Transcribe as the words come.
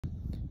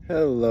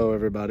Hello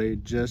everybody,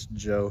 just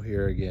Joe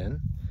here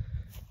again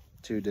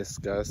to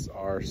discuss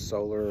our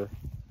solar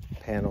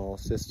panel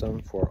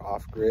system for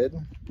off-grid.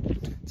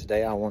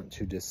 Today I want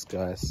to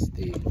discuss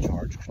the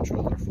charge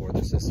controller for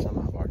the system.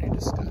 I've already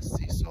discussed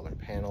the solar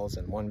panels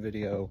in one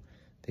video,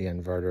 the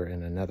inverter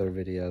in another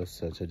video,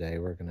 so today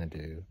we're going to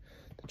do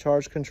the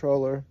charge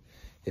controller.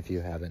 If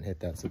you haven't hit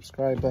that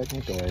subscribe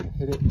button, go ahead and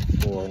hit it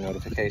for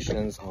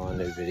notifications on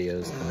new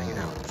videos coming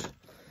out.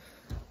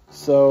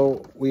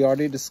 So we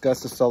already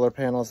discussed the solar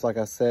panels. Like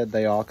I said,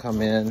 they all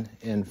come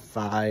in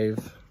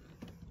 5.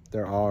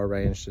 They're all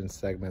arranged in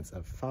segments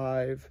of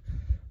 5.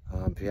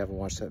 If you haven't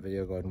watched that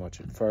video, go ahead and watch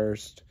it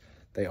first.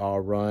 They all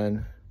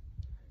run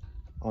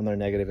on their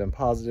negative and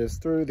positives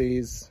through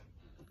these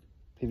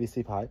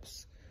PVC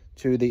pipes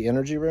to the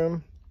energy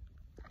room,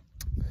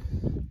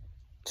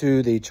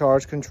 to the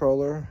charge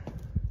controller.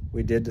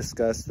 We did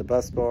discuss the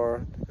bus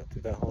bar, go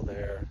through that hole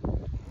there.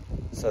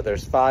 So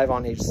there's 5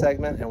 on each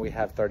segment and we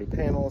have 30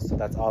 panels. So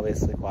that's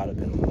obviously quite a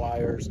bit of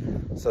wires.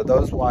 So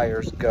those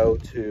wires go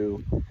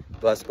to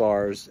bus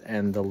bars,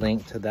 and the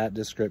link to that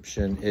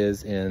description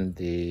is in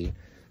the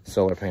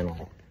solar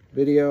panel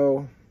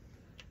video.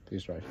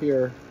 These right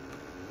here.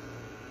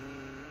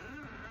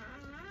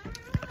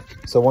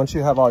 So once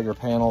you have all your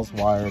panels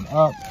wired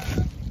up,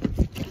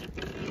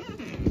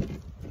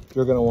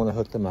 you're going to want to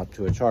hook them up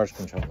to a charge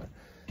controller.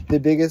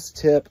 The biggest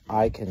tip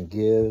I can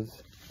give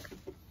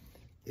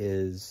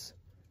is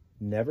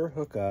never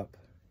hook up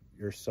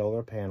your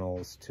solar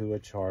panels to a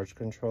charge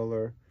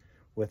controller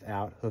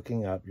without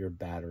hooking up your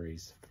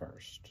batteries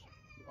first.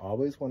 You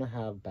always want to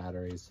have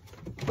batteries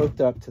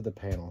hooked up to the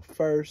panel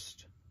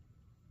first,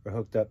 or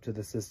hooked up to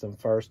the system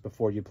first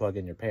before you plug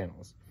in your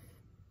panels.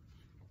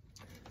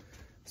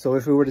 So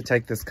if we were to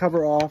take this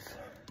cover off,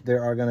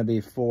 there are going to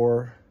be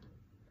 4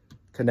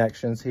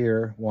 connections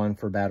here, one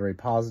for battery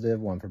positive,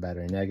 one for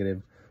battery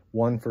negative,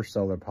 one for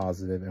solar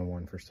positive, and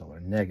one for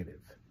solar negative.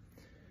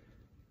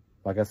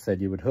 Like I said,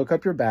 you would hook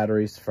up your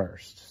batteries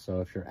first. So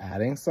if you're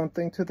adding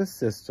something to the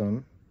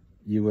system,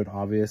 you would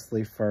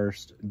obviously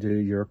first do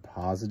your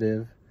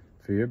positive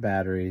for your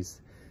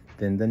batteries,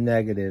 then the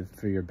negative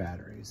for your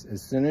batteries.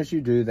 As soon as you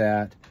do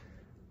that,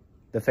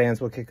 the fans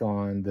will kick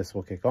on, this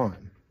will kick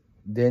on.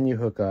 Then you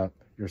hook up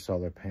your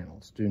solar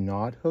panels. Do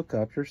not hook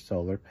up your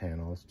solar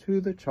panels to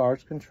the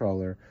charge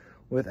controller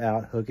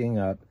without hooking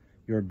up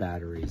your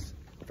batteries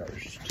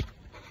first.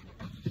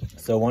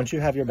 So once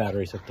you have your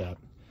batteries hooked up,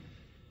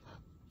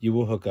 you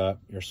will hook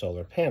up your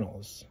solar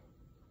panels.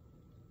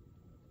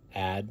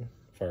 Add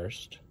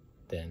first,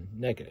 then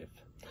negative.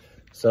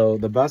 So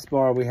the bus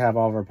bar, we have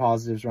all of our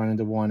positives run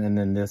into one, and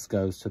then this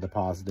goes to the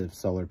positive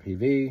solar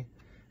PV.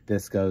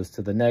 This goes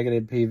to the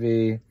negative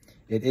PV.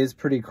 It is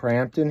pretty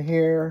cramped in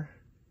here.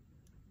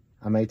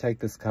 I may take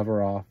this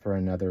cover off for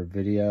another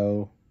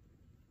video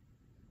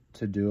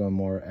to do a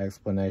more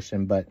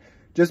explanation, but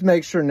just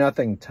make sure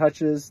nothing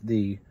touches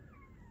the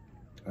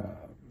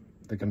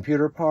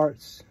computer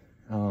parts.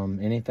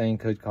 Anything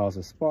could cause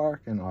a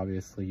spark, and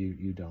obviously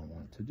you don't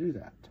want to do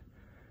that.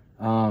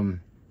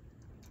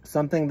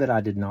 Something that I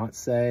did not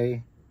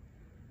say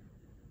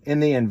in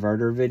the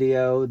inverter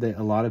video that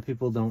a lot of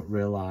people don't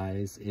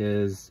realize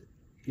is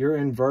your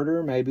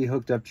inverter may be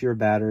hooked up to your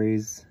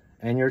batteries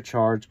and your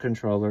charge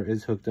controller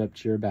is hooked up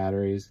to your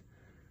batteries,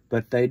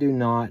 but they do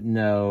not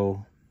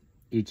know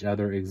each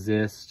other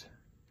exist.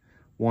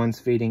 One's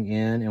feeding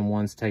in and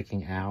one's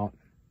taking out.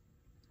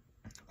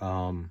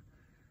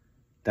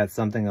 That's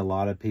something a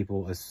lot of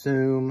people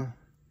assume,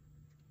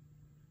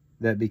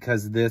 that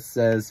because this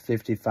says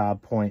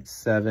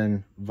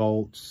 55.7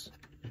 volts,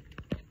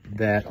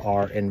 that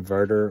our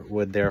inverter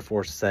would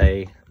therefore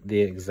say the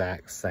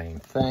exact same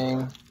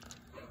thing.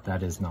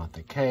 That is not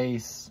the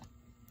case.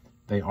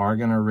 They are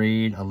going to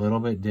read a little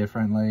bit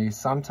differently.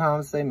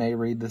 Sometimes they may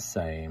read the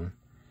same,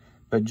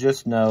 but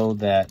just know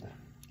that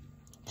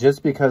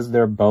just because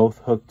they're both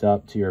hooked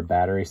up to your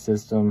battery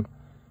system,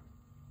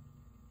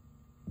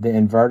 the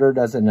inverter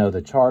doesn't know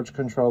the charge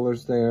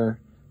controller's there.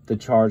 The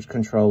charge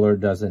controller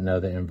doesn't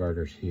know the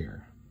inverter's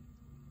here.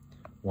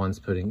 One's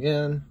putting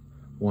in,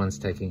 one's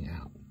taking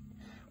out.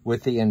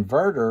 With the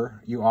inverter,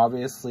 you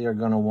obviously are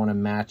going to want to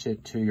match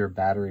it to your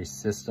battery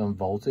system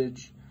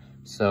voltage.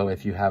 So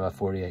if you have a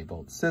 48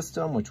 volt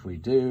system, which we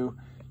do,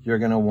 you're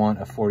going to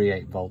want a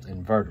 48 volt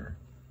inverter.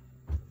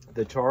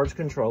 The charge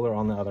controller,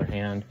 on the other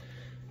hand,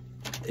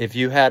 if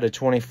you had a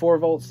 24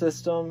 volt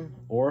system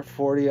or a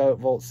 48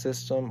 volt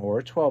system or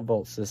a 12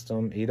 volt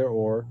system, either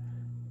or,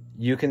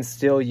 you can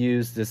still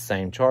use this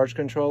same charge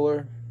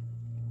controller.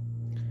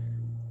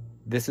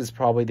 This is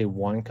probably the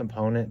one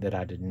component that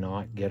I did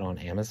not get on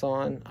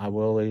Amazon. I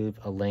will leave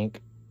a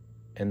link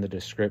in the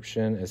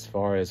description as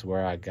far as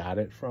where I got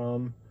it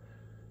from.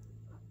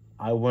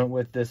 I went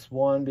with this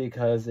one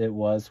because it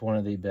was one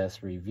of the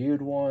best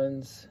reviewed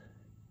ones.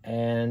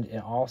 And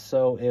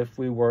also, if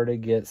we were to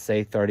get,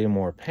 say, 30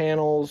 more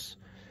panels,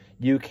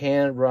 you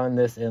can run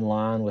this in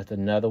line with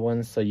another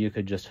one. So you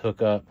could just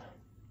hook up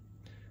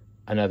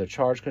another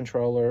charge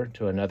controller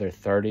to another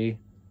 30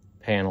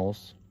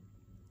 panels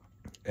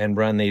and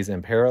run these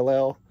in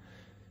parallel.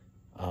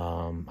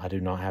 I do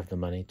not have the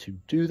money to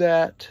do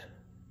that,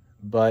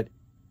 but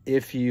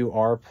if you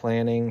are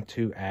planning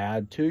to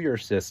add to your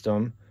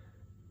system,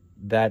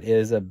 that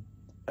is a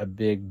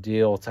big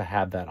deal to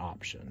have that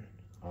option.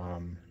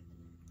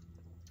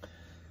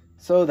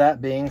 So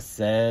that being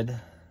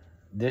said,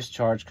 this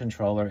charge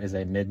controller is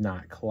a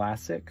Midnight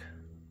Classic.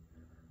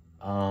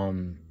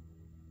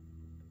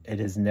 It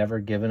has never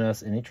given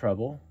us any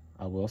trouble,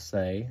 I will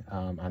say.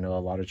 I know a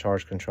lot of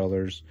charge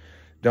controllers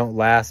don't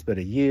last but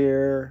a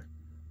year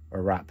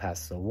or right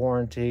past the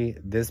warranty.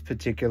 This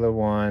particular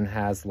one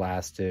has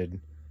lasted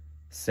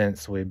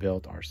since we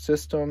built our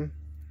system,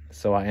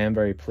 so I am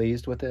very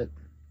pleased with it.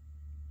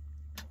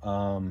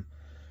 Your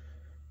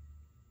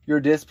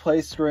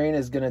display screen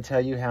is going to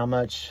tell you how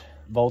much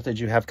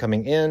voltage you have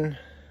coming in,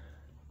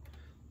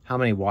 how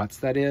many watts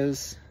that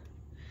is,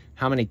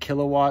 how many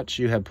kilowatts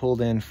you have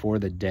pulled in for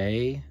the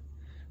day.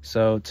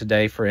 So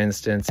today, for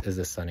instance, is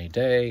a sunny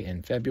day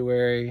in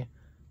February.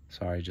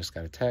 Sorry, just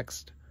got a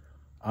text.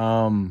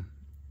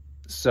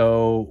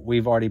 So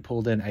we've already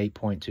pulled in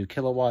 8.2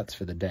 kilowatts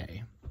for the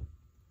day.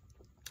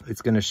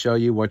 It's going to show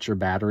you what your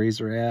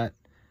batteries are at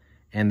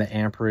and the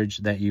amperage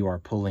that you are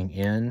pulling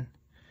in,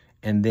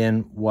 and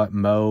then what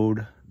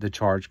mode the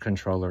charge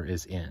controller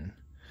is in.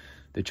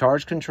 The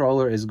charge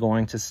controller is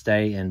going to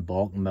stay in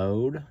bulk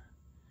mode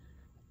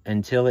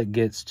until it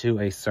gets to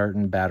a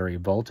certain battery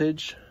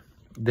voltage.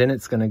 Then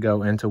it's going to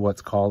go into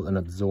what's called an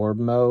absorb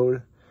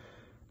mode.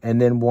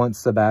 And then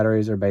once the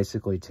batteries are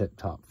basically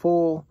tip-top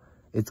full,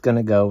 it's going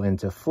to go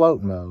into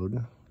float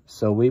mode.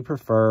 So we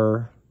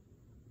prefer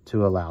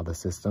to allow the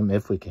system,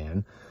 if we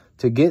can,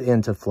 to get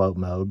into float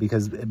mode,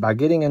 because by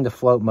getting into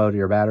float mode,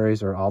 your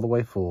batteries are all the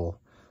way full.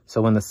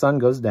 So when the sun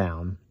goes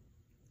down,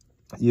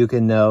 you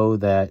can know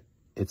that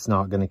it's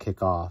not going to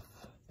kick off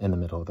in the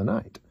middle of the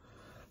night.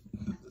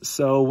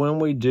 So when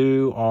we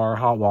do our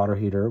hot water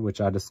heater,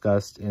 which I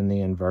discussed in the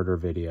inverter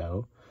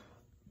video,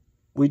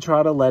 we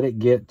try to let it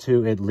get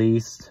to at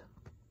least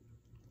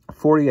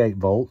 48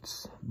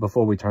 volts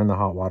before we turn the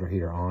hot water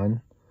heater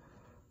on.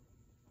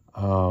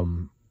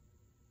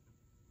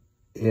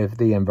 If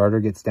the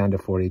inverter gets down to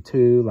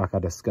 42, like I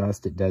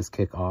discussed, it does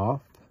kick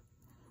off.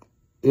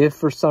 If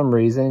for some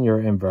reason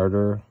your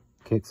inverter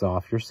kicks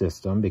off your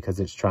system because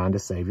it's trying to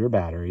save your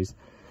batteries,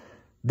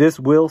 this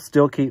will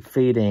still keep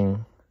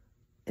feeding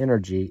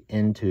energy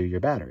into your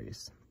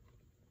batteries.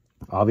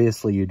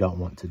 Obviously, you don't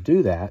want to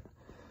do that.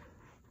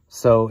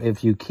 So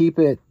if you keep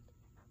it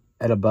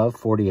at above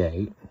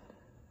 48,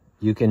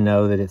 you can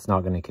know that it's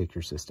not going to kick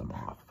your system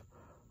off.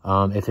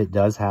 If it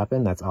does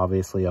happen, that's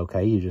obviously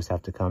okay. You just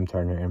have to come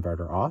turn your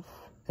inverter off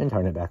and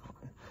turn it back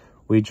on.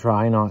 We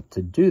try not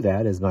to do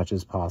that as much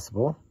as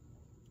possible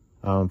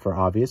for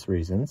obvious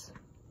reasons.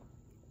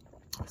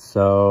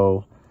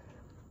 So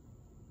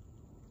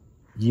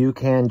you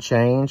can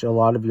change a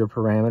lot of your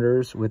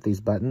parameters with these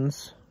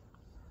buttons.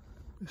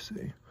 Let's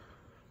see.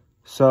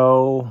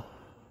 So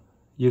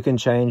you can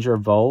change your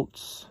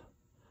volts.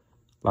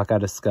 Like I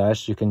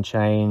discussed, you can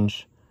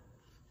change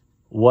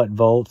what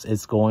volts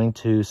it's going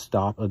to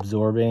stop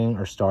absorbing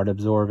or start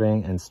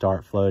absorbing and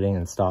start floating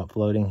and stop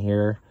floating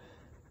here.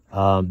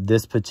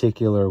 This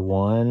particular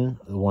one,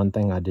 the one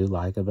thing I do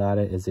like about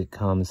it is it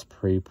comes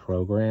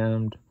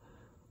pre-programmed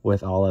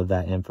with all of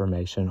that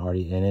information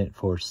already in it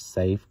for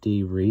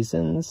safety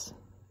reasons.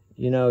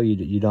 You know,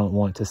 you don't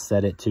want to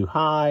set it too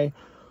high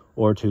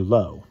or too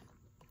low.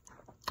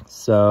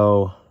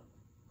 So,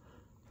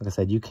 like I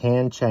said, you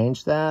can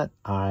change that.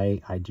 I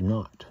do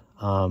not.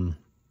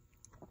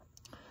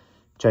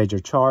 Change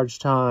your charge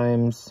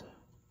times,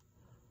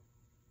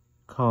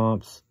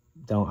 comps.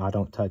 I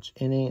don't touch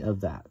any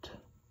of that.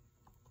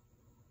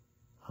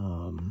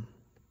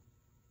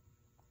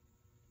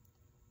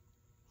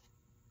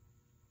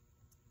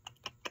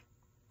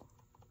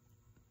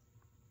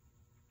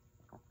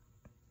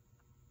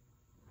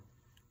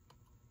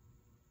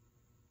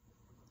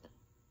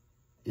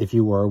 If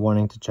you were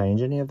wanting to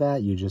change any of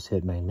that, you just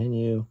hit main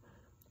menu,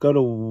 go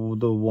to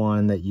the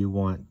one that you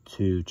want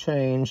to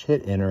change,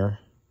 hit enter,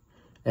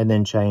 and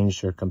then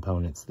change your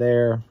components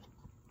there.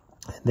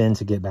 Then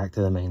to get back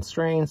to the main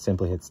screen,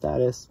 simply hit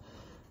status.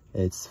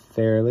 It's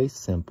fairly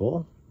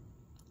simple.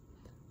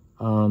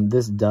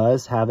 This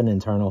does have an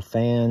internal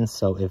fan,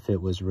 so if it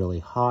was really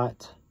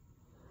hot,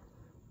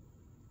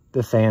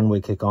 the fan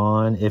would kick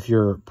on. If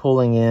you're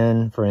pulling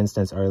in, for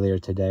instance, earlier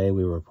today,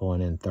 we were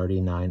pulling in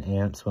 39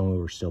 amps when we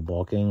were still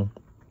bulking.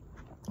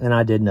 And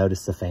I did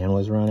notice the fan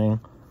was running.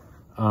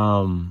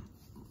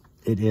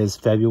 It is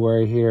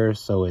February here,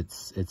 so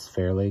it's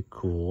fairly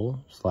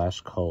cool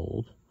 /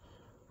 cold.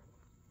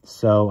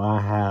 So I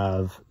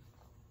have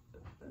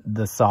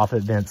the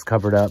soffit vents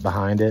covered up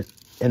behind it.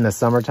 In the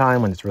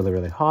summertime, when it's really,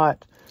 really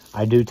hot,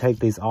 I do take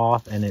these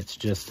off, and it's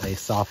just a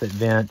soffit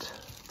vent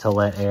to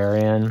let air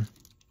in,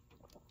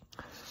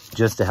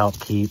 just to help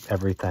keep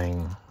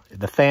everything.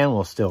 The fan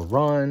will still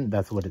run.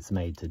 That's what it's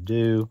made to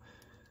do.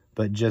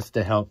 But just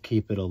to help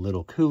keep it a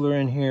little cooler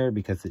in here,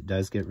 because it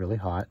does get really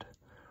hot.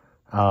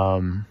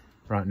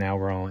 Right now,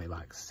 we're only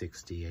like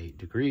 68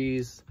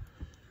 degrees.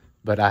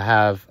 But I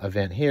have a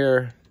vent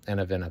here and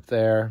a vent up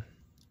there.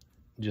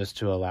 just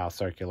to allow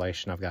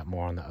circulation. I've got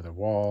more on the other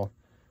wall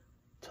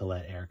to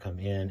let air come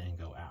in and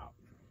go out.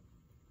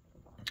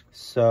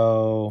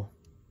 So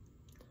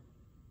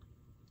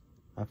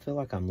I feel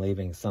like I'm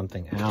leaving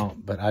something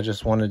out, but I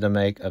just wanted to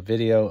make a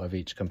video of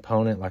each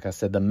component. Like I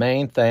said, the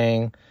main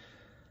thing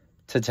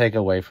to take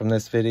away from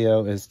this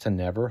video is to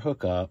never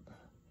hook up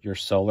your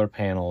solar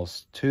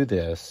panels to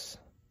this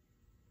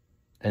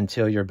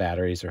until your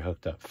batteries are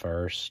hooked up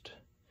first.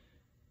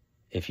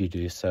 If you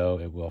do so,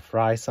 it will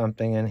fry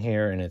something in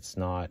here, and it's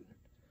not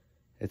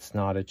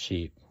a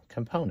cheap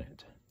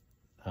component.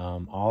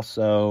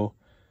 Also,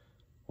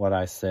 what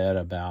I said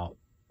about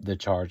the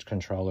charge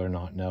controller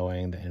not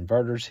knowing the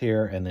inverter's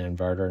here and the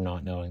inverter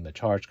not knowing the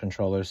charge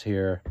controller's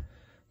here,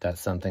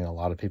 that's something a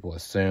lot of people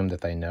assume,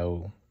 that they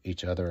know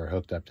each other are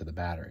hooked up to the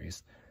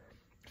batteries.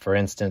 For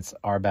instance,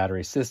 our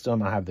battery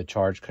system, I have the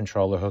charge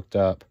controller hooked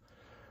up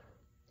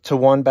to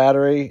one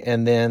battery,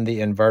 and then the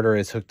inverter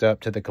is hooked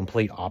up to the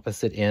complete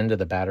opposite end of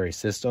the battery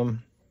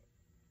system.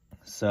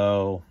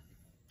 So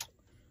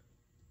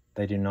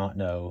they do not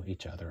know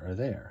each other are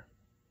there.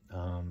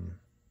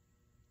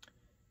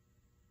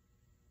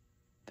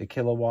 The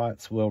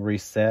kilowatts will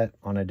reset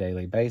on a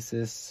daily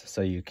basis,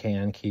 so you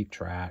can keep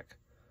track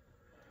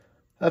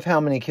of how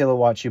many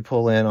kilowatts you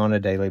pull in on a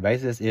daily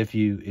basis if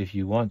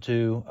you want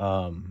to.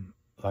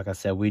 Like I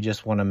said, we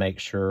just want to make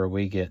sure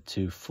we get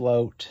to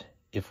float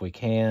if we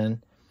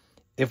can.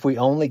 If we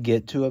only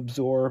get to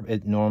absorb,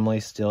 it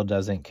normally still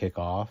doesn't kick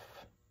off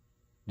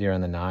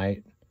during the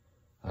night.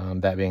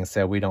 That being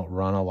said, we don't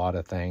run a lot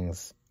of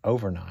things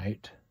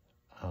overnight,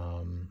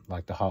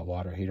 like the hot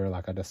water heater,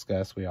 like I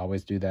discussed. We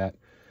always do that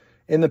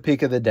in the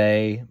peak of the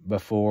day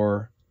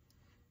before,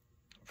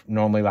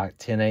 normally like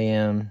 10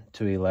 a.m.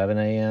 to 11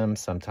 a.m.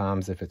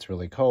 Sometimes if it's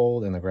really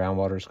cold and the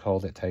groundwater's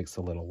cold, it takes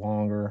a little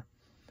longer.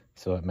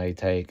 So it may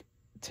take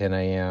 10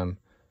 a.m.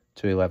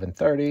 to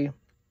 11:30.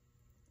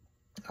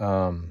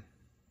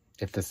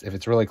 If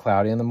it's really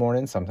cloudy in the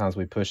morning, sometimes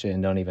we push it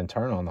and don't even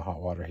turn on the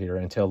hot water heater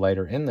until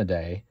later in the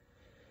day.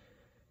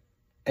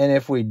 And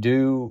if we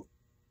do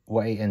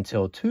wait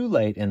until too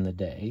late in the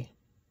day,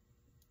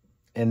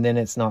 and then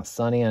it's not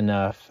sunny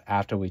enough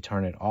after we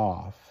turn it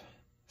off,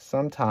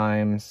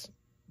 sometimes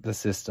the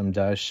system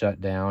does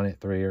shut down at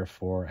 3 or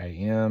 4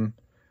 a.m.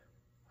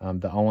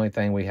 The only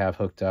thing we have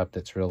hooked up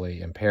that's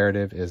really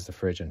imperative is the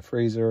fridge and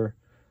freezer.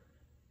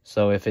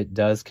 So if it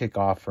does kick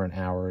off for an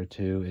hour or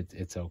two,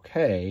 it's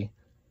okay.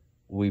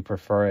 We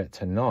prefer it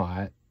to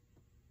not,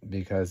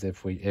 because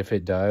if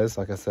it does,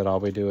 like I said, all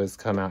we do is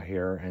come out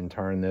here and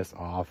turn this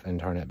off and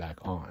turn it back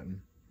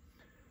on,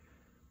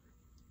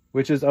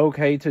 which is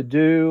okay to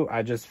do.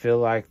 I just feel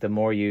like the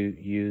more you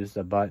use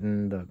the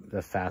button,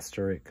 the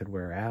faster it could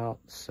wear out.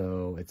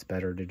 So it's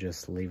better to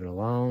just leave it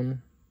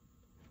alone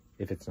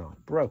if it's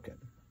not broken.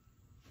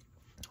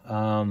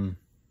 I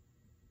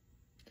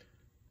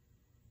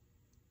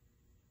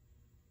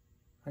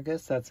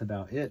guess that's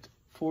about it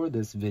for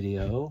this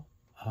video.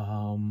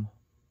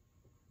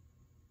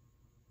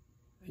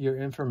 Your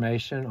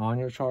information on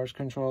your charge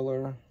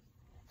controller.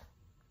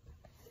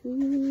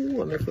 Ooh,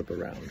 let me flip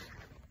around.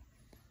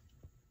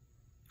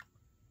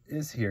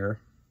 Is here.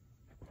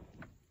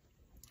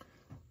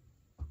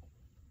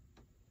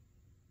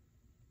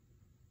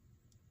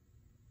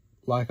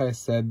 Like I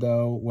said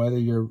though,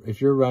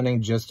 if you're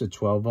running just a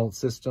 12-volt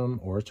system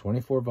or a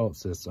 24-volt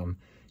system,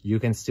 you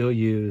can still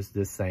use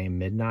the same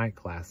Midnight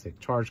Classic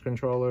charge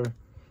controller.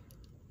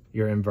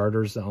 Your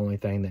inverter's the only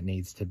thing that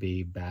needs to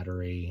be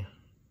battery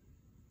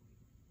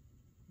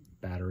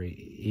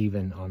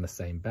even on the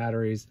same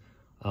batteries.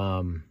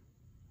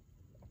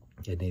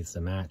 It needs to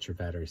match your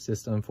battery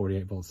system.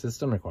 48-volt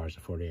system requires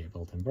a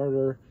 48-volt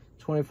inverter.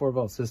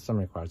 24-volt system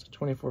requires a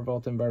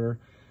 24-volt inverter.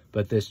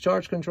 But this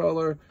charge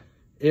controller,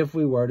 if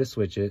we were to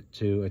switch it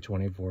to a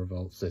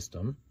 24-volt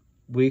system,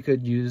 we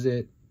could use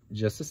it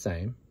just the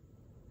same.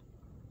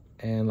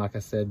 And like I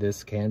said,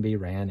 this can be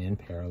ran in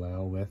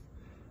parallel with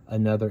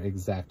another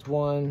exact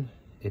one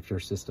if your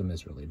system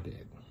is really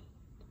big.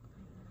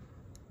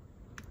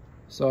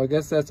 So I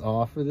guess that's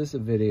all for this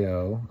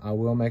video. I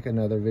will make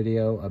another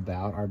video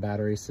about our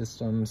battery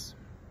systems,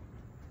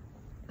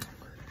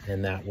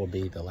 and that will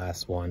be the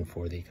last one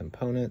for the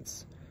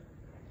components.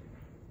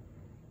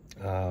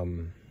 I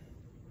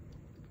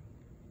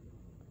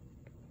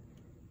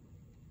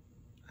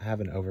have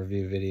an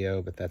overview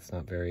video, but that's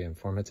not very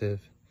informative.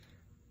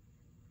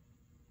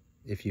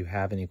 If you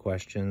have any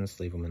questions,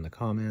 leave them in the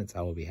comments.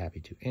 I will be happy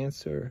to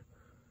answer.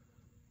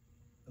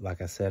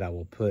 Like I said, I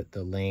will put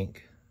the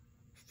link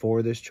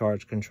for this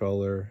charge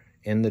controller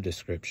in the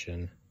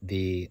description.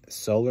 The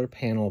solar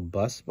panel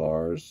bus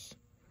bars,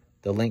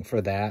 the link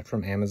for that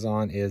from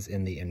Amazon is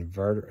in the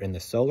inverter, in the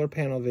solar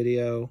panel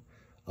video,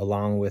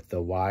 along with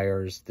the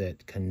wires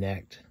that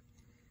connect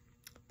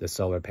the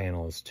solar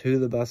panels to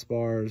the bus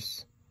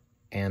bars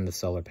and the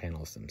solar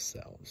panels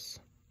themselves.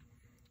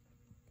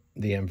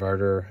 The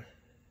inverter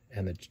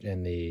and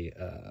the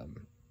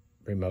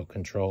remote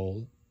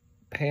control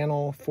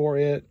panel for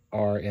it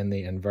are in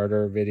the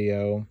inverter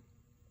video.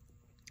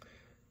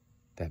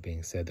 That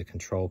being said, the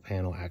control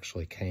panel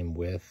actually came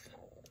with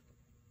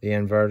the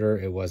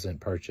inverter. It wasn't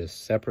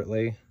purchased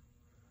separately.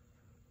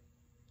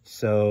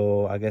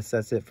 So I guess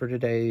that's it for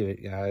today,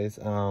 guys.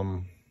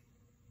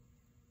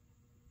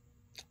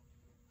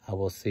 I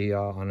will see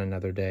y'all on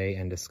another day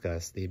and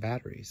discuss the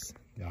batteries.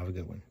 Y'all have a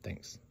good one.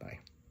 Thanks. Bye.